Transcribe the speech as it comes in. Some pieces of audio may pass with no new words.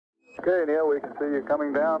Okay, Neil, we can see you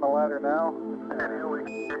coming down the ladder now. Okay, Neil, we can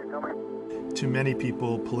see you coming. To many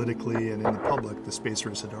people, politically and in the public, the space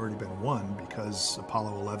race had already been won because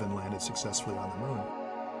Apollo 11 landed successfully on the moon.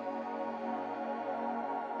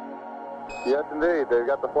 Yes, indeed. They've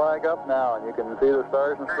got the flag up now, and you can see the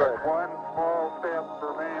stars and stripes. One small step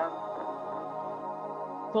for man.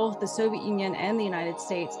 Both the Soviet Union and the United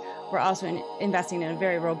States were also investing in a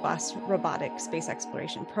very robust robotic space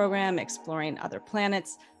exploration program, exploring other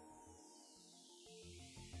planets.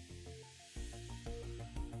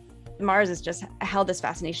 Mars has just held this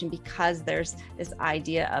fascination because there's this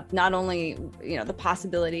idea of not only, the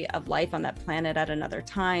possibility of life on that planet at another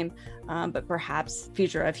time, but perhaps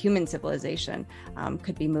future of human civilization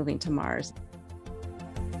could be moving to Mars.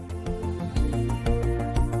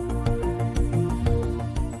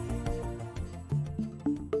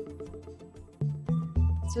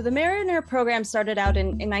 So the Mariner program started out in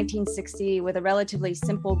 1960 with a relatively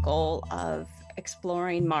simple goal of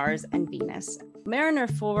exploring Mars and Venus. Mariner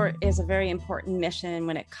 4 is a very important mission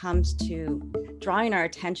when it comes to drawing our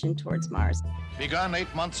attention towards Mars. Begun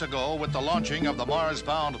 8 months ago with the launching of the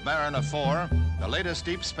Mars-bound Mariner 4, the latest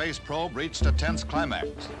deep space probe reached a tense climax.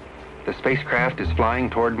 The spacecraft is flying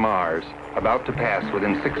toward Mars, about to pass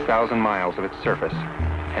within 6,000 miles of its surface,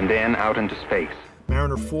 and then out into space.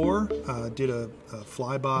 Mariner 4 did a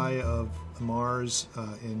flyby of Mars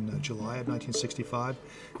in July of 1965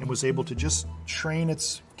 and was able to just train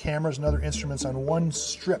its cameras and other instruments on one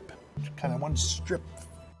strip.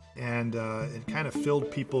 And it kind of filled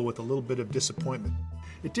people with a little bit of disappointment.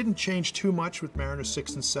 It didn't change too much with Mariner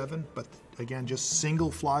 6 and 7, but again, just single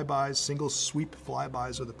flybys, single sweep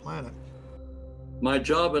flybys of the planet. My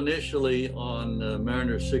job initially on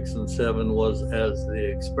Mariner 6 and 7 was as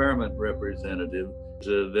the experiment representative.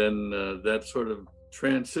 Then that sort of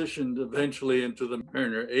transitioned eventually into the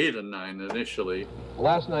Mariner 8 and 9 initially.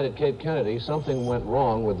 Last night at Cape Kennedy, something went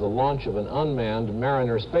wrong with the launch of an unmanned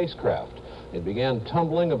Mariner spacecraft. It began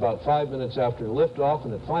tumbling about 5 minutes after liftoff,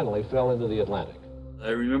 and it finally fell into the Atlantic. I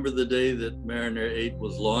remember the day that Mariner 8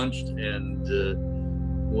 was launched and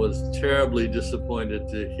was terribly disappointed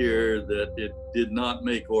to hear that it did not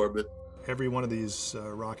make orbit. Every one of these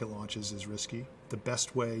rocket launches is risky. The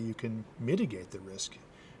best way you can mitigate the risk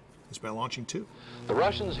is by launching two. The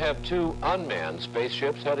Russians have two unmanned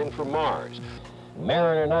spaceships heading for Mars.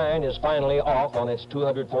 Mariner 9 is finally off on its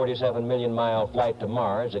 247 million mile flight to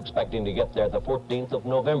Mars, expecting to get there the 14th of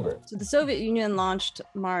November. So the Soviet Union launched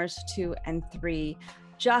Mars 2 and 3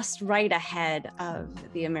 just right ahead of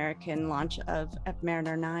the American launch of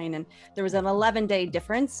Mariner 9. And there was an 11-day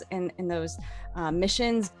difference in those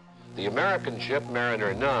missions. The American ship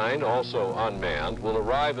Mariner 9, also unmanned, will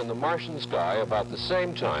arrive in the Martian sky about the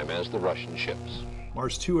same time as the Russian ships.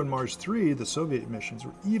 Mars 2 and Mars 3, the Soviet missions,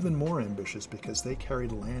 were even more ambitious because they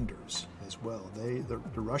carried landers as well. The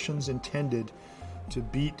Russians intended to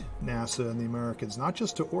beat NASA and the Americans, not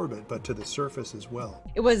just to orbit, but to the surface as well.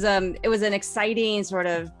 It was an exciting sort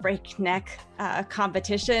of breakneck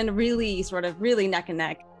competition, really neck and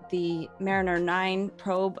neck. The Mariner 9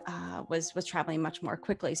 probe was traveling much more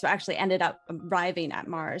quickly, so actually ended up arriving at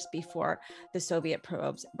Mars before the Soviet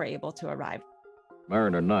probes were able to arrive.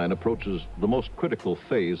 Mariner 9 approaches the most critical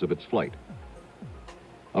phase of its flight.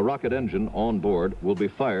 A rocket engine on board will be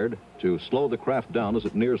fired to slow the craft down as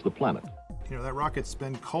it nears the planet. You know, that rocket's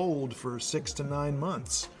been cold for 6 to 9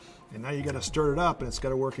 months, and now you got to start it up, and it's got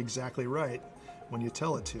to work exactly right when you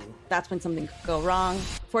tell it to. That's when something could go wrong.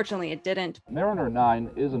 Fortunately, it didn't. Mariner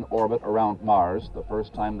 9 is in orbit around Mars, the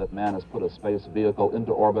first time that man has put a space vehicle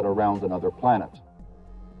into orbit around another planet.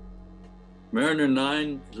 Mariner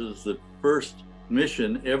 9 is the first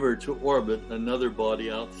mission ever to orbit another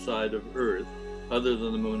body outside of Earth, other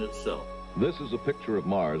than the moon itself. This is a picture of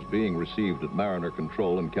Mars being received at Mariner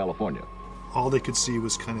Control in California. All they could see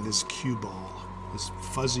was kind of this cue ball, this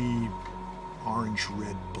fuzzy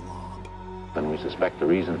orange-red blob. And we suspect the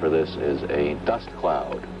reason for this is a dust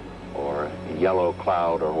cloud or a yellow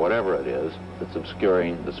cloud or whatever it is that's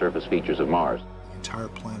obscuring the surface features of Mars. The entire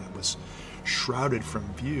planet was shrouded from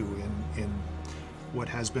view in what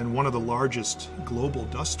has been one of the largest global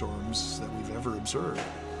dust storms that we've ever observed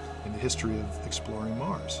in the history of exploring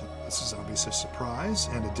Mars. This is obviously a surprise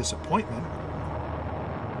and a disappointment.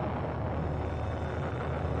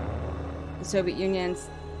 The Soviet Union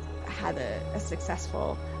had a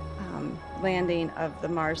successful landing of the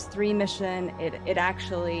Mars 3 mission. It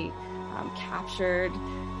actually captured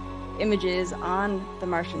images on the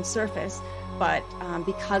Martian surface, but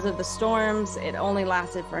because of the storms, it only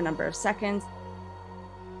lasted for a number of seconds.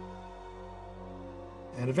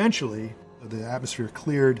 And eventually, the atmosphere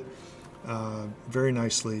cleared very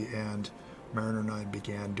nicely, and Mariner 9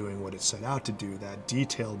 began doing what it set out to do, that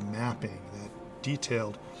detailed mapping, that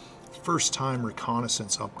detailed first-time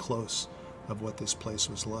reconnaissance up close of what this place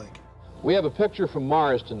was like. We have a picture from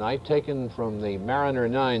Mars tonight taken from the Mariner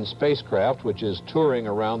 9 spacecraft, which is touring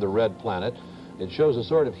around the red planet. It shows a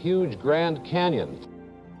sort of huge Grand Canyon.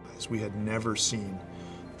 We had never seen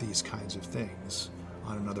these kinds of things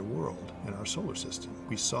on another world in our solar system.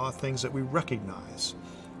 We saw things that we recognize,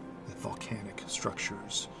 the volcanic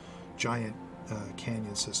structures, giant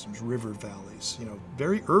canyon systems, river valleys, you know,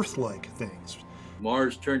 very Earth-like things.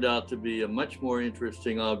 Mars turned out to be a much more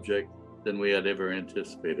interesting object than we had ever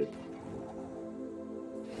anticipated.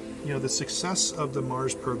 You know, the success of the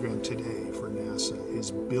Mars program today for NASA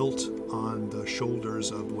is built on the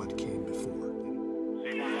shoulders of what came before.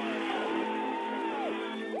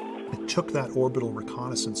 It took that orbital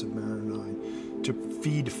reconnaissance of Mariner 9 to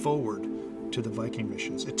feed forward to the Viking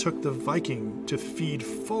missions. It took the Viking to feed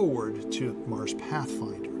forward to Mars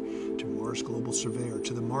Pathfinder, to Mars Global Surveyor,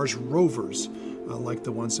 to the Mars rovers like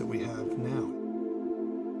the ones that we have now.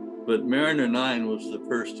 But Mariner 9 was the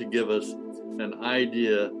first to give us an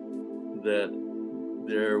idea that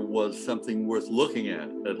there was something worth looking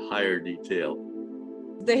at higher detail.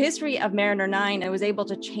 The history of Mariner 9, it was able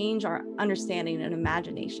to change our understanding and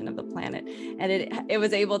imagination of the planet, and it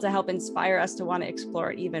was able to help inspire us to want to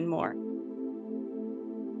explore it even more.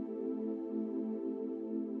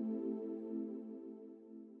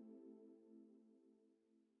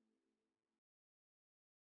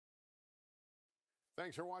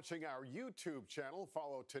 Thanks for watching our YouTube channel.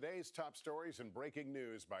 Follow today's top stories and breaking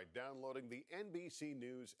news by downloading the NBC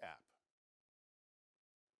News app.